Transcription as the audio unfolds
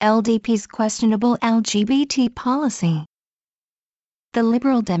LDP's questionable LGBT policy. The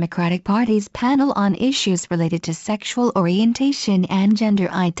Liberal Democratic Party's panel on issues related to sexual orientation and gender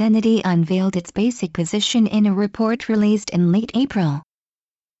identity unveiled its basic position in a report released in late April.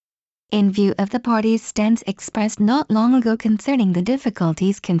 In view of the party's stance expressed not long ago concerning the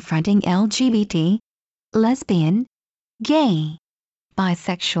difficulties confronting LGBT, lesbian, gay,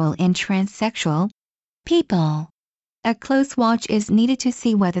 bisexual and transsexual people, a close watch is needed to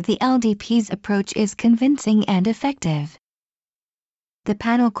see whether the LDP's approach is convincing and effective. The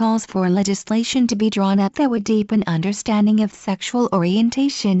panel calls for legislation to be drawn up that would deepen understanding of sexual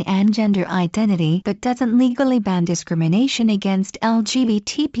orientation and gender identity but doesn't legally ban discrimination against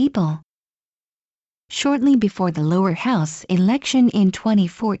LGBT people. Shortly before the lower house election in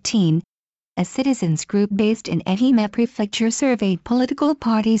 2014, a citizens group based in Ehime Prefecture surveyed political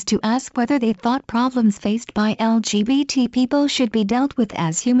parties to ask whether they thought problems faced by LGBT people should be dealt with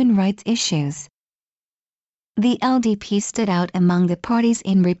as human rights issues. The LDP stood out among the parties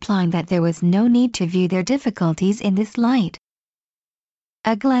in replying that there was no need to view their difficulties in this light.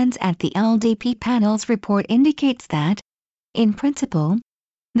 A glance at the LDP panel's report indicates that, in principle,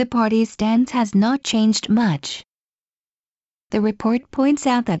 the party's stance has not changed much. The report points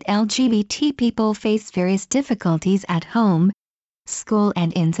out that LGBT people face various difficulties at home, school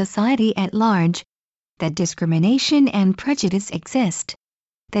and in society at large, that discrimination and prejudice exist,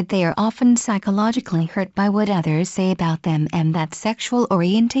 that they are often psychologically hurt by what others say about them, and that sexual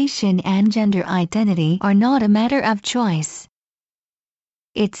orientation and gender identity are not a matter of choice.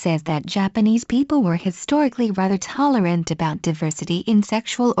 It says that Japanese people were historically rather tolerant about diversity in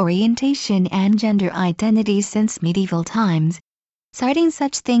sexual orientation and gender identity since medieval times, citing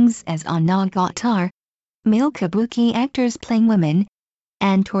such things as onagatari, male kabuki actors playing women,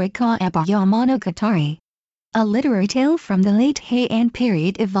 and torikawa monogatari, a literary tale from the late Heian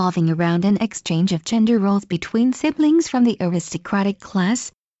period evolving around an exchange of gender roles between siblings from the aristocratic class,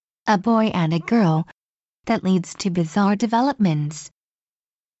 a boy and a girl, that leads to bizarre developments.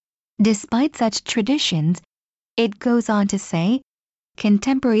 Despite such traditions, it goes on to say,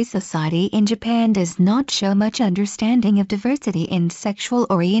 contemporary society in Japan does not show much understanding of diversity in sexual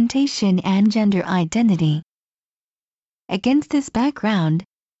orientation and gender identity. Against this background,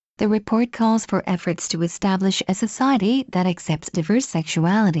 the report calls for efforts to establish a society that accepts diverse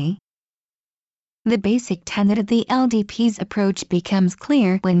sexuality. The basic tenet of the LDP's approach becomes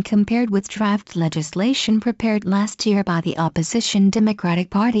clear when compared with draft legislation prepared last year by the opposition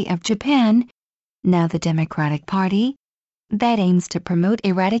Democratic Party of Japan, now the Democratic Party, that aims to promote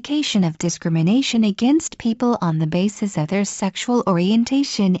eradication of discrimination against people on the basis of their sexual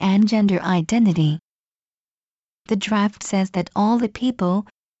orientation and gender identity. The draft says that all the people,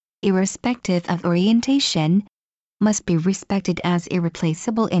 irrespective of orientation, must be respected as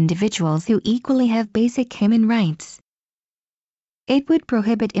irreplaceable individuals who equally have basic human rights. It would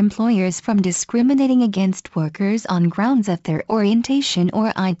prohibit employers from discriminating against workers on grounds of their orientation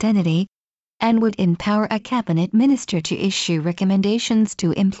or identity, and would empower a cabinet minister to issue recommendations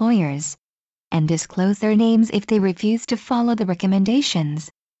to employers, and disclose their names if they refuse to follow the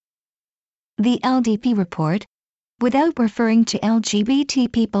recommendations. The LDP report, without referring to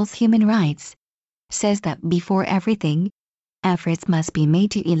LGBT people's human rights, says that before everything, efforts must be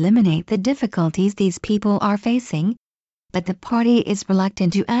made to eliminate the difficulties these people are facing, but the party is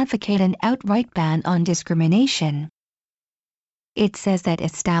reluctant to advocate an outright ban on discrimination. It says that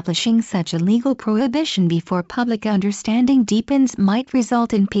establishing such a legal prohibition before public understanding deepens might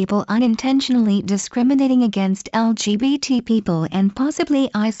result in people unintentionally discriminating against LGBT people and possibly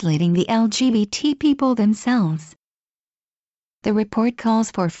isolating the LGBT people themselves. The report calls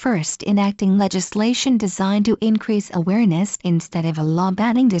for first enacting legislation designed to increase awareness instead of a law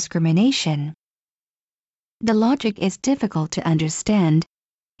banning discrimination. The logic is difficult to understand,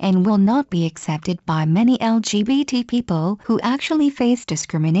 and will not be accepted by many LGBT people who actually face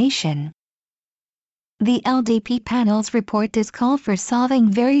discrimination. The LDP panel's report does call for solving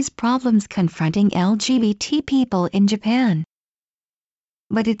various problems confronting LGBT people in Japan,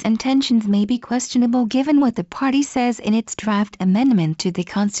 but its intentions may be questionable given what the party says in its draft amendment to the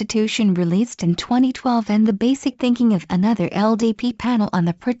Constitution released in 2012 and the basic thinking of another LDP panel on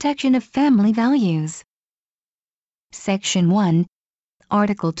the protection of family values. Section 1,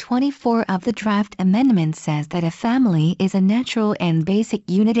 Article 24 of the draft amendment says that a family is a natural and basic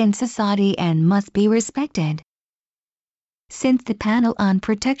unit in society and must be respected. Since the panel on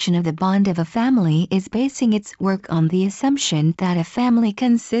protection of the bond of a family is basing its work on the assumption that a family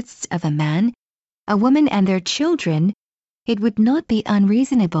consists of a man, a woman and their children, It would not be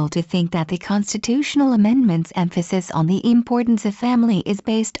unreasonable to think that the constitutional amendment's emphasis on the importance of family is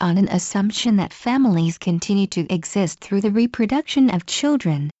based on an assumption that families continue to exist through the reproduction of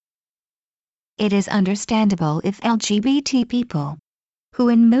children. It is understandable if LGBT people, who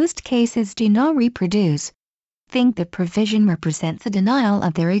in most cases do not reproduce, think the provision represents a denial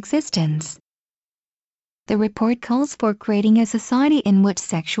of their existence. The report calls for creating a society in which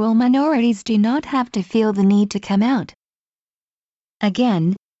sexual minorities do not have to feel the need to come out.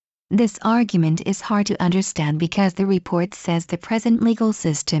 Again, this argument is hard to understand because the report says the present legal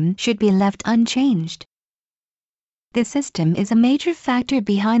system should be left unchanged. The system is a major factor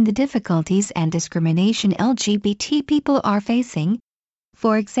behind the difficulties and discrimination LGBT people are facing.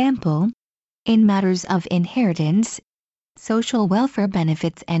 For example, in matters of inheritance, social welfare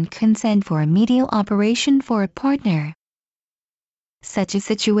benefits and consent for a medial operation for a partner. Such a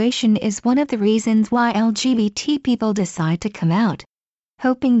situation is one of the reasons why LGBT people decide to come out,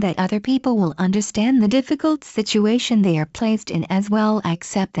 hoping that other people will understand the difficult situation they are placed in as well as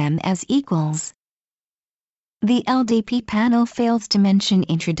accept them as equals. The LDP panel fails to mention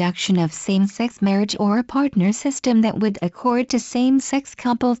introduction of same-sex marriage or a partner system that would accord to same-sex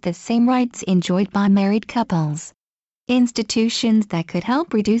couples the same rights enjoyed by married couples. Institutions that could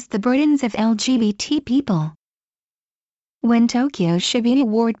help reduce the burdens of LGBT people. When Tokyo Shibuya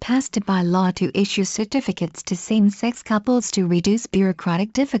Ward passed by law to issue certificates to same-sex couples to reduce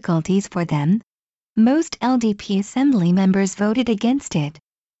bureaucratic difficulties for them, most LDP assembly members voted against it.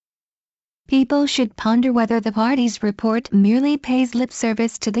 People should ponder whether the party's report merely pays lip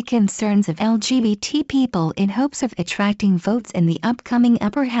service to the concerns of LGBT people in hopes of attracting votes in the upcoming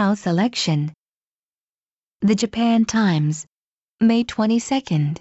upper house election. The Japan Times, May 22.